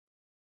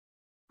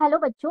Hello,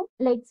 bachcho.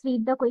 Let's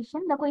read the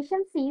question. The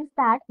question says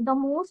that the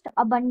most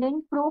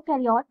abundant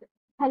prokaryotes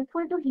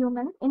helpful to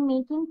humans in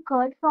making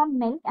curd from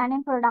milk and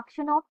in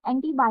production of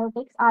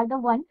antibiotics are the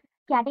one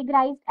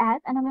categorized as,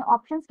 and हमें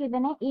options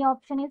given है. A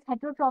option is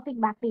heterotrophic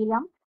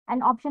bacterium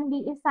and option B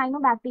is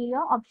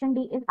cyanobacteria, option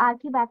D is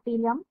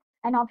archibacterium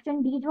and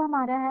option D जो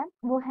हमारा है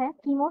वो है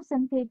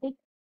chemosynthetic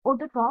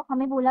autotroph.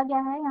 हमें बोला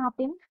गया है यहाँ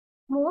पे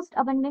मोस्ट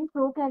अबंडेंट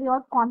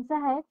प्रोकैरियोट कौन सा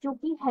है जो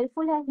कि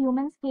हेल्पफुल है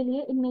ह्यूमंस के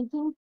लिए in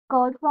making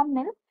curd from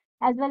milk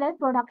as well as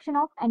production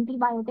of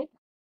antibiotic,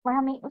 और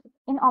हमें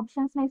इन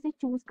ऑप्शंस में से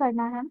चूज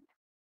करना है.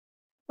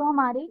 तो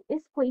हमारे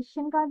इस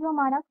क्वेश्चन का जो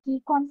हमारा की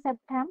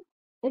कॉन्सेप्ट है,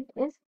 इट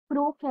इज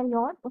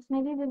प्रोकैरियोट.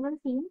 उसमें भी we will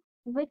see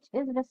which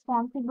is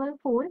responsible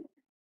for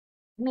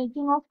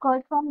making of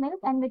curd from milk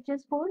and which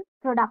is for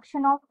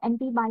production of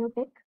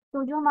antibiotic.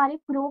 तो जो हमारे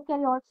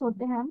प्रोकैरियोट्स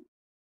होते हैं,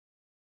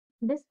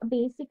 this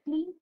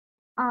basically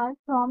are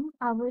from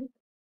our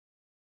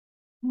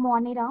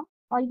Monera,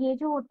 और ये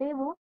जो होते हैं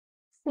वो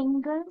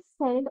सिंगल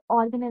सेल्ड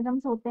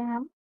ऑर्गेनिजम्स होते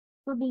हैं.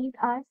 तो दीज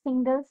आर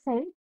सिंगल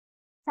सेल्ड.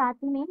 साथ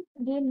में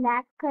ये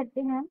लैक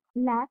करते हैं,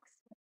 lakhs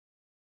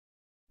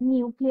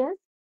nucleus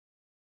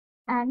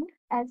and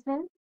as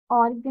well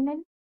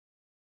organelle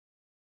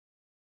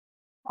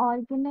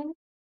organelle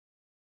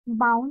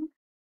bound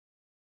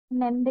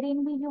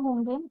membrane भी जो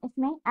होंगे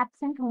इसमें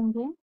एब्सेंट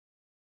होंगे.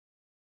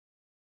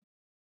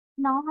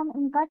 नाउ हम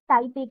इनका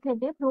टाइप देख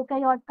लेते हैं,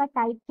 प्रोकैरियोट का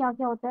टाइप क्या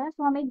क्या होता है.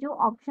 सो हमें जो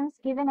ऑप्शंस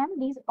गिवन है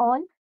these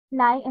all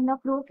lie in the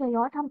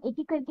prokaryote. हम एक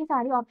एक करके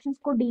सारे ऑप्शंस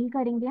को डील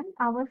करेंगे.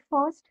 आवर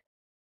फर्स्ट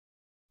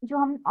जो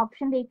हम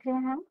ऑप्शन देख रहे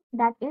हैं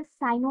दैट इज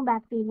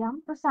साइनोबैक्टीरिया.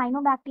 तो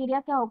साइनोबैक्टीरिया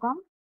क्या होगा?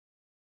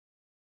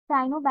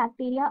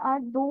 साइनोबैक्टीरिया आर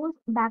दोज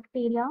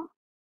बैक्टीरिया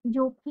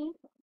जो कि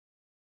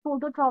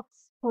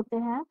फोटोट्रॉप्स होते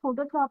हैं.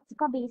 फोटोट्रॉप्स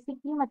का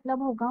बेसिकली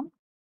मतलब होगा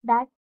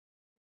that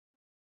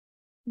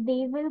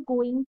they will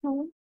going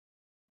to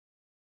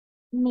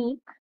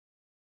make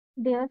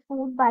their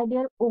food by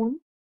their own.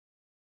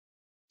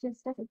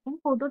 Just a second.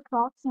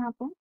 फोटोट्रॉप्स यहाँ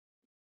पे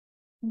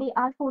दे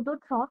आर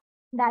फोटोट्रॉप,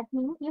 दैट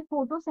मीन्स ये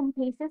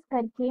फोटोसिंथेसिस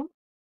करके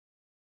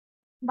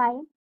by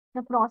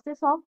the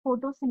process of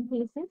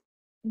photosynthesis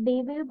they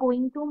will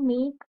going to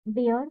make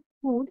their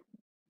food.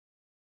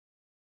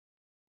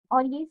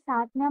 और ये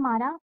साथ में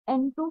हमारा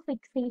N2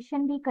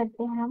 fixation भी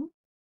करते हैं हम.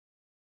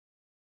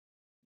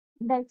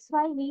 that's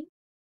why we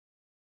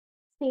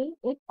say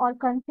it or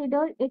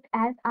consider it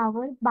as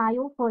our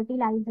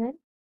biofertilizer.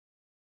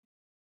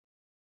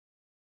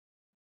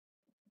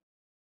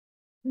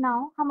 now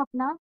हम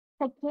अपना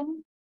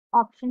सेकेंड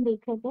ऑप्शन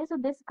देख लेते हैं. So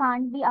this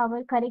can't be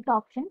our correct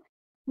option.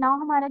 Now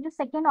हमारा जो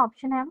सेकेंड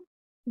ऑप्शन है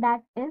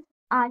दैट इज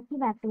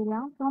आर्कीबैक्टीरिया.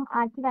 तो हम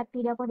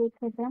आर्कीबैक्टीरिया को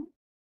देख लेते हैं.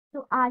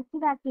 तो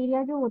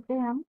आर्कीबैक्टीरिया जो होते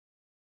हैं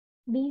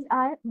these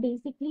are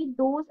basically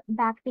those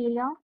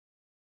bacteria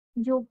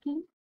जो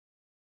कि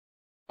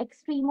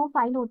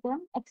एक्सट्रीमोफाइल होते हैं.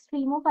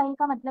 एक्सट्रीमोफाइल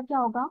का मतलब क्या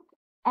होगा?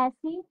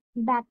 ऐसे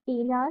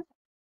बैक्टीरिया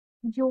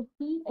जो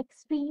कि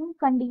एक्सट्रीम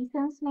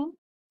कंडीशंस में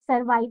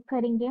सरवाइव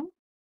करेंगे.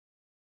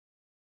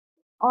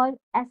 और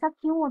ऐसा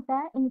क्यों होता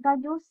है? इनका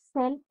जो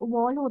सेल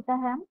वॉल होता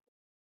है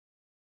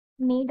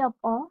मेड अप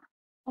ऑफ,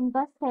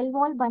 इनका सेल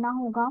वॉल बना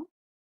होगा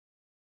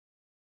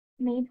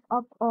made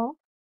up of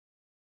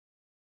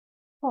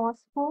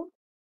phospho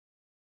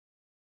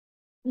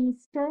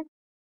Easter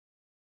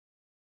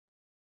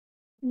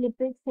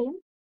lipid से.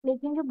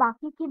 लेकिन जो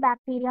बाकी की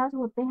बैक्टीरियाज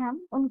होते हैं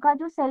उनका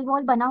जो सेल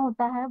वॉल बना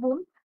होता है वो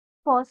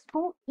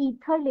फॉस्फो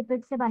ईथर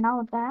लिपिड से बना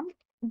होता है.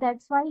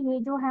 दैट्स वाई ये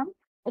जो है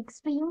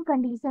एक्सट्रीम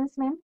कंडीशंस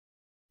में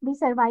भी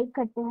सर्वाइव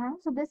करते हैं.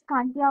 So this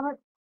can't be our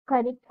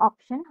correct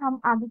option. हम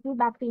आगे के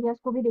बैक्टीरियाज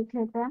को भी देख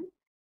लेते हैं.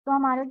 तो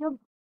हमारा जो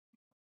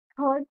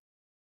थर्ड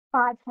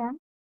पार्ट है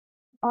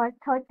और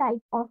थर्ड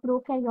टाइप ऑफ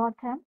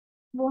प्रोकैरियोट है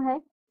वो है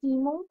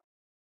कीमो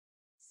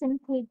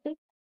सिंथेटिक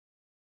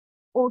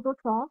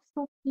ऑटोट्रॉफ्स.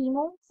 तो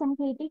कीमो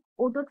सिंथेटिक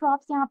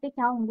ऑटोट्रॉफ्स यहाँ पे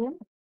क्या होंगे?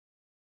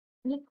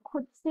 ये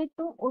खुद से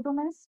तो ऑटो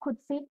मीन्स खुद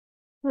से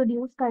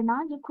प्रोड्यूस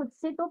करना, ये खुद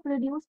से तो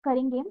प्रोड्यूस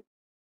करेंगे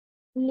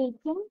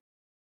लेकिन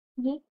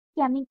ये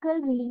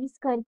केमिकल रिलीज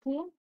करके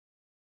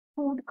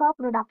फूड का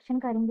प्रोडक्शन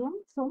करेंगे.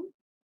 सो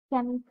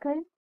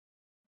chemical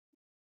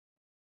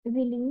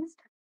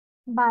released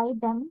by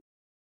them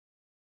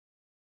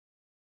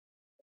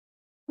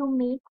to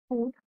make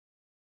food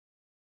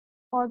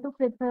और टू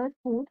प्रिपेयर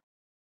फूड.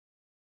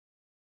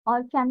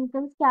 और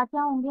केमिकल्स क्या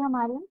क्या होंगे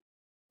हमारे?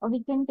 We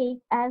can take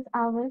as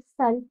our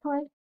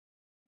sulphur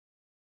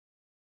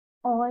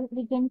और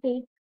वी कैन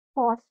टेक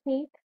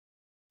फॉस्फेट.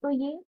 तो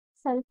ये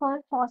सल्फर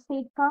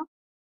फॉस्फेट का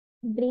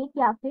ब्रेक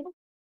या फिर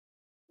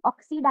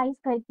ऑक्सीडाइज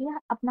करके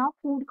अपना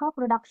फूड का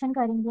प्रोडक्शन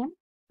करेंगे.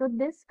 तो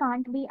this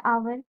can't be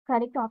our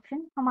correct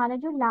option. हमारा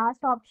जो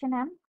लास्ट ऑप्शन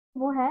है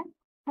वो है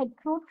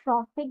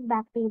हेट्रोट्रॉफिक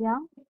बैक्टीरिया.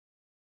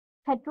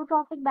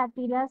 हेट्रोट्रॉफिक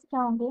बैक्टीरिया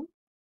क्या होंगे?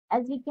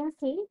 एज वी कैन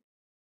से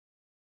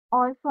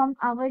और from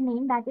our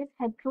name that is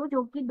hetero,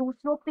 जो कि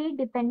दूसरों पे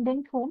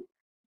डिपेंडेंट हो.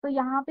 तो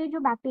यहाँ पे जो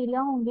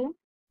बैक्टीरिया होंगे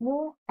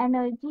वो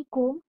energy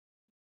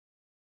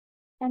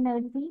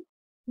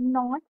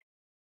not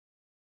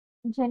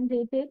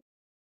generated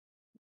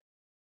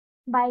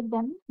by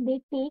them.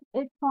 They take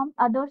it from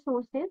other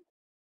sources,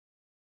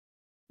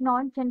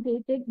 not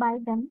generated by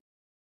them,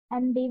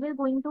 and they will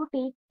going to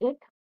take it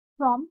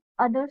from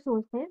other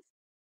sources.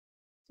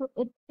 So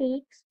it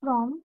takes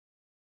from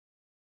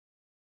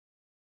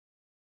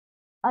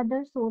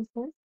other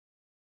sources.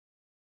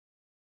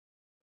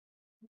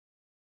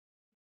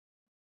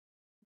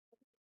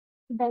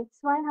 That's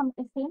why हम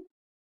इसे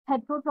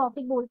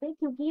heterotrophic बोलते हैं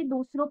क्योंकि ये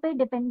दूसरों पे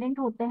dependent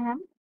होते हैं.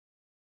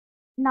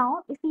 नाउ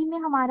इसी में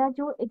हमारा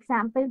जो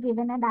एग्जाम्पल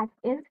गिवन है that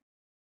is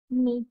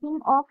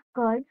making of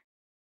curd,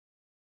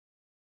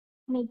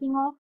 making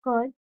of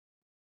curd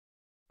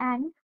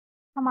and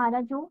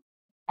हमारा जो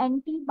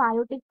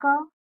एंटीबायोटिक का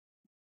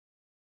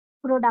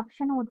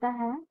प्रोडक्शन होता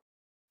है,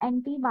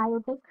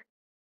 antibiotic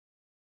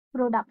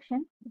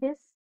production, this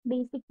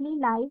basically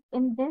lies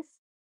in this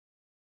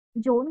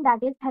zone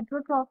that is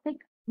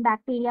heterotrophic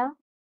bacteria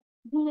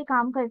भी ये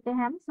काम करते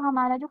हैं. सो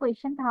हमारा जो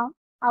क्वेश्चन था,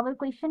 our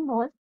question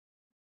was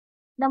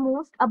the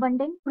most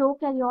abundant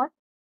prokaryote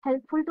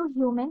helpful to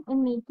human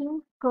in making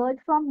curd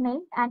from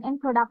milk and in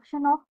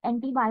production of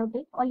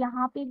antibiotic. और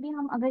यहाँ पे भी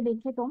हम अगर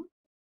देखें तो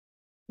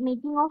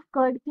मेकिंग ऑफ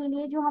कर्ड के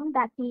लिए जो हम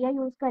बैक्टीरिया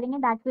यूज करेंगे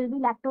दैट विल बी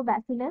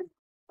लैक्टोबैसिलस,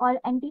 और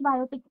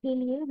एंटीबायोटिक के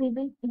लिए we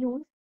will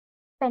use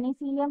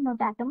Penicillium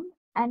notatum,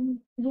 and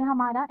ये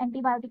हमारा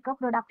एंटीबायोटिक का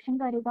प्रोडक्शन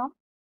करेगा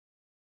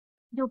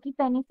जो कि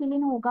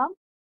पेनिसिलिन होगा.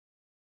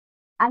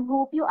 I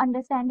hope you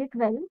understand it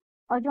well.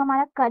 और जो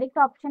हमारा करेक्ट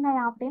ऑप्शन है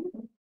यहाँ पे,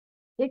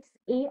 it's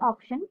A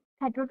option,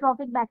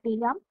 heterotrophic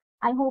bacteria.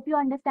 I hope you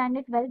understand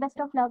it well.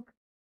 Best of luck.